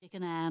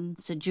Dick and Anne,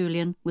 said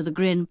Julian, with a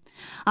grin.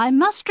 I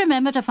must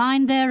remember to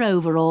find their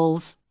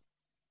overalls.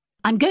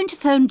 I'm going to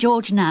phone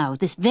George now,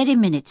 this very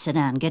minute, said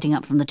Anne, getting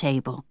up from the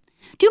table.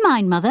 Do you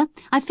mind, Mother?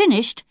 I've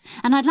finished,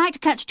 and I'd like to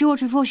catch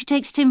George before she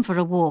takes Tim for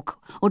a walk,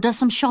 or does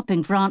some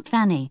shopping for Aunt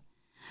Fanny.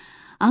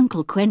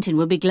 Uncle Quentin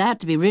will be glad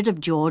to be rid of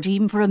George,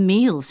 even for a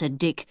meal, said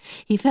Dick.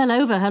 He fell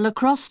over her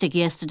lacrosse stick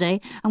yesterday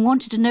and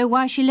wanted to know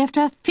why she left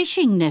her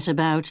fishing net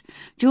about.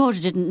 George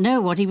didn't know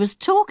what he was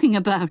talking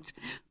about.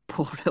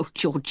 Poor old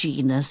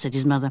Georgina, said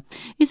his mother.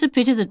 It's a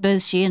pity that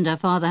both she and her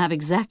father have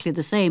exactly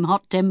the same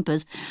hot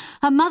tempers.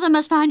 Her mother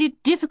must find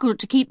it difficult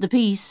to keep the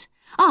peace.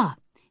 Ah,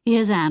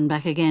 here's Anne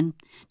back again.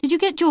 Did you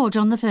get George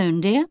on the phone,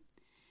 dear?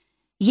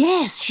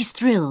 Yes, she's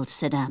thrilled,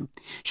 said Anne.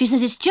 She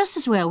says it's just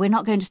as well we're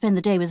not going to spend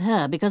the day with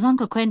her because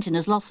Uncle Quentin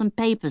has lost some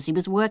papers he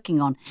was working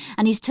on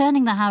and he's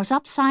turning the house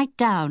upside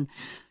down.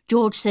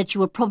 George said she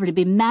will probably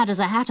be mad as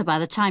a hatter by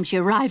the time she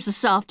arrives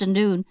this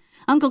afternoon.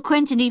 Uncle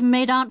Quentin even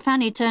made Aunt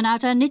Fanny turn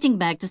out her knitting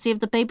bag to see if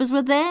the papers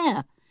were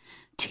there.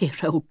 Dear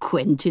old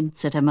Quentin,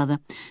 said her mother.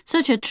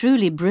 Such a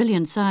truly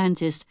brilliant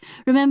scientist.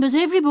 Remembers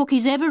every book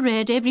he's ever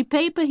read, every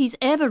paper he's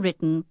ever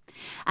written,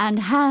 and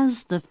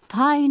has the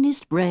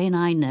finest brain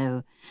I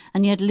know,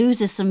 and yet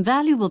loses some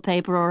valuable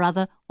paper or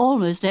other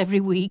almost every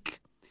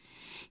week.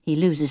 He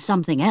loses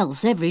something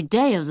else every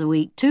day of the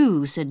week,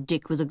 too, said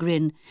Dick with a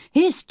grin.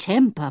 His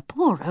temper,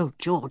 poor old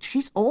George,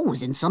 she's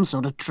always in some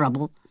sort of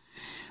trouble.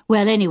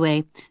 Well,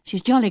 anyway,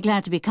 she's jolly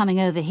glad to be coming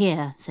over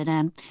here, said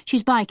Anne.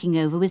 She's biking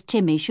over with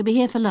Timmy. She'll be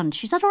here for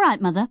lunch. Is that all right,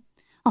 Mother?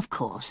 Of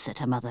course, said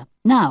her mother.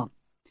 Now,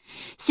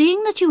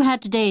 seeing that you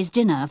had today's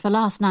dinner for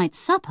last night's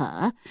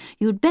supper,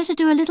 you'd better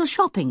do a little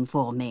shopping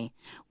for me.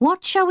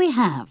 What shall we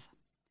have?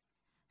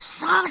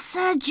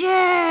 Sausages,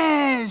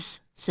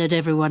 said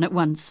everyone at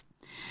once.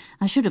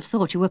 I should have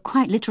thought you were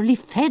quite literally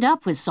fed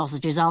up with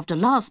sausages after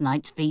last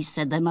night's feast,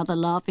 said their mother,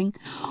 laughing.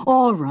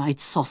 All right,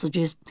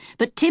 sausages.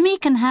 But Timmy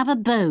can have a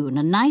bone,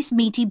 a nice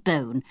meaty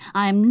bone.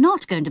 I am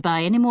not going to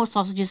buy any more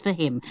sausages for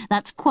him,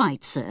 that's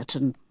quite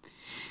certain.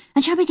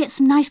 And shall we get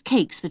some nice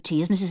cakes for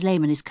tea as Mrs.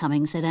 Lehman is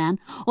coming, said Anne,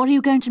 or are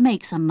you going to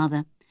make some,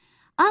 Mother?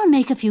 I'll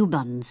make a few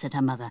buns, said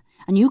her mother,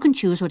 and you can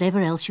choose whatever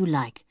else you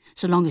like,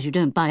 so long as you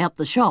don't buy up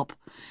the shop.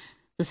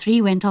 The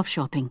three went off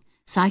shopping,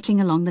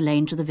 cycling along the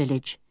lane to the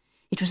village.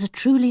 It was a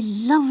truly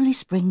lovely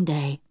spring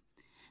day.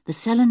 The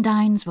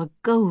celandines were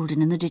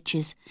golden in the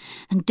ditches,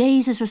 and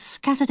daisies were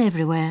scattered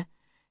everywhere.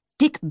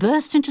 Dick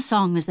burst into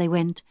song as they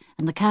went,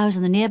 and the cows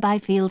in the nearby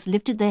fields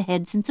lifted their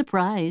heads in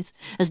surprise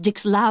as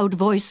Dick's loud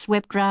voice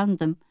swept round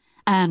them.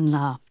 Anne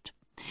laughed.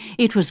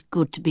 It was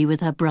good to be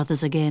with her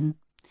brothers again.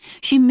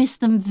 She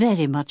missed them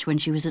very much when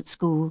she was at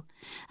school,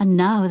 and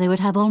now they would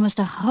have almost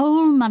a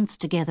whole month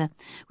together,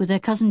 with their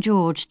cousin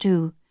George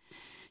too.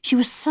 She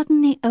was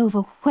suddenly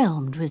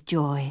overwhelmed with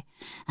joy,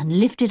 and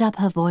lifted up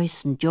her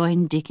voice and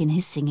joined Dick in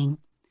his singing.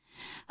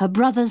 Her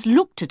brothers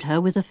looked at her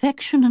with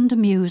affection and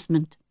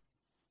amusement.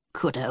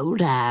 Good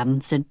old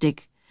Anne, said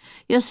Dick.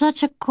 You're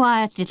such a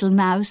quiet little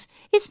mouse.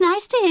 It's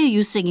nice to hear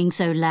you singing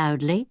so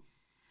loudly.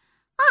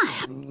 I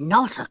am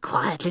not a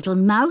quiet little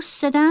mouse,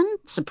 said Anne,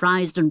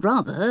 surprised and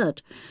rather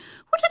hurt.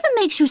 Whatever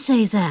makes you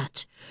say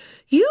that?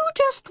 You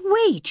just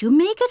wait, you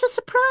may get a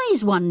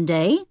surprise one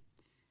day.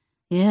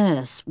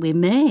 Yes, we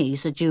may,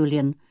 said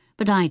Julian,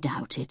 but I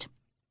doubt it.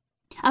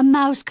 A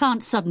mouse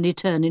can't suddenly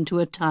turn into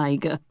a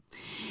tiger.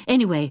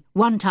 Anyway,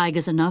 one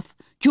tiger's enough.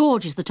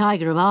 George is the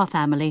tiger of our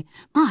family.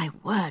 My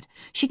word,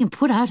 she can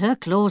put out her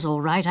claws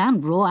all right,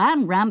 and roar,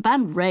 and ramp,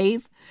 and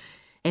rave.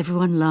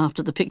 Everyone laughed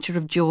at the picture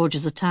of George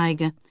as a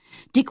tiger.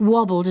 Dick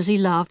wobbled as he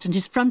laughed, and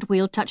his front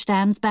wheel touched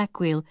Anne's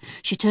back wheel.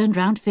 She turned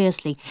round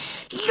fiercely.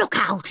 Look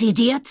out,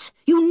 idiot!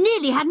 You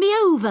nearly had me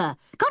over.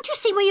 Can't you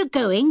see where you're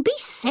going? Be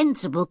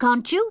sensible,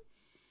 can't you?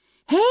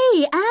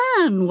 Hey,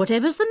 Anne,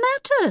 whatever's the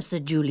matter?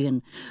 Said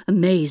Julian,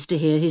 amazed to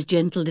hear his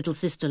gentle little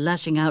sister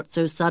lashing out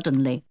so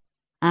suddenly.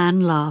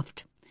 Anne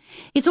laughed.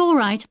 It's all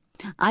right.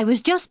 I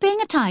was just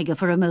being a tiger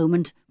for a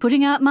moment,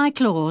 putting out my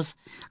claws.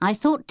 I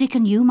thought Dick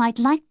and you might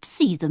like to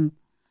see them.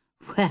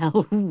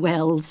 Well,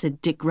 well, said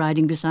Dick,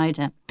 riding beside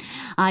her.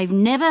 I've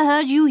never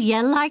heard you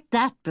yell like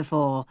that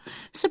before.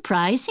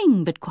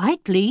 Surprising, but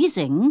quite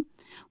pleasing.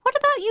 What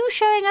about you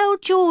showing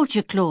old George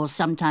your claws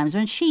sometimes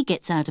when she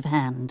gets out of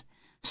hand?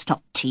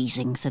 Stop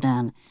teasing, said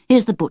Anne.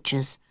 Here's the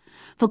butcher's.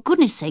 For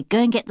goodness sake,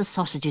 go and get the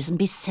sausages and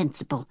be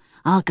sensible.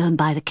 I'll go and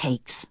buy the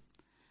cakes.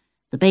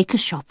 The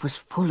baker's shop was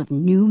full of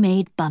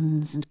new-made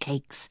buns and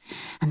cakes,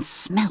 and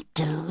smelt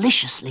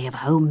deliciously of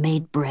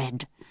home-made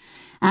bread.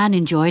 Anne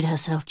enjoyed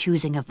herself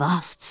choosing a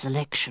vast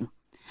selection.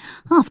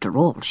 After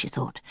all, she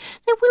thought,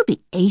 there will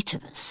be 8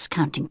 of us,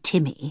 counting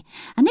Timmy,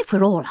 and if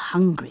we're all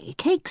hungry,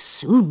 cakes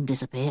soon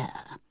disappear.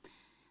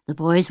 The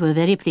boys were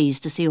very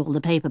pleased to see all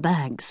the paper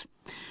bags.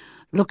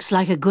 Looks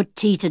like a good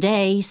tea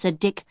today, said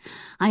Dick.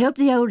 I hope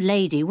the old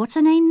lady, what's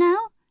her name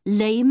now?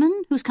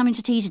 Lehman, who's coming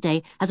to tea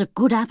today, has a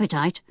good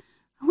appetite.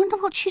 I wonder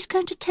what she's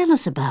going to tell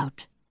us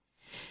about.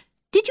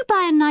 Did you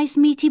buy a nice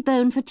meaty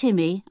bone for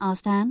Timmy?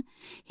 Asked Anne.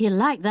 He'll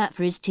like that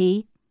for his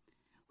tea.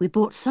 We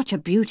bought such a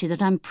beauty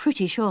that I'm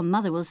pretty sure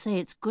Mother will say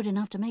it's good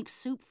enough to make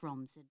soup from, said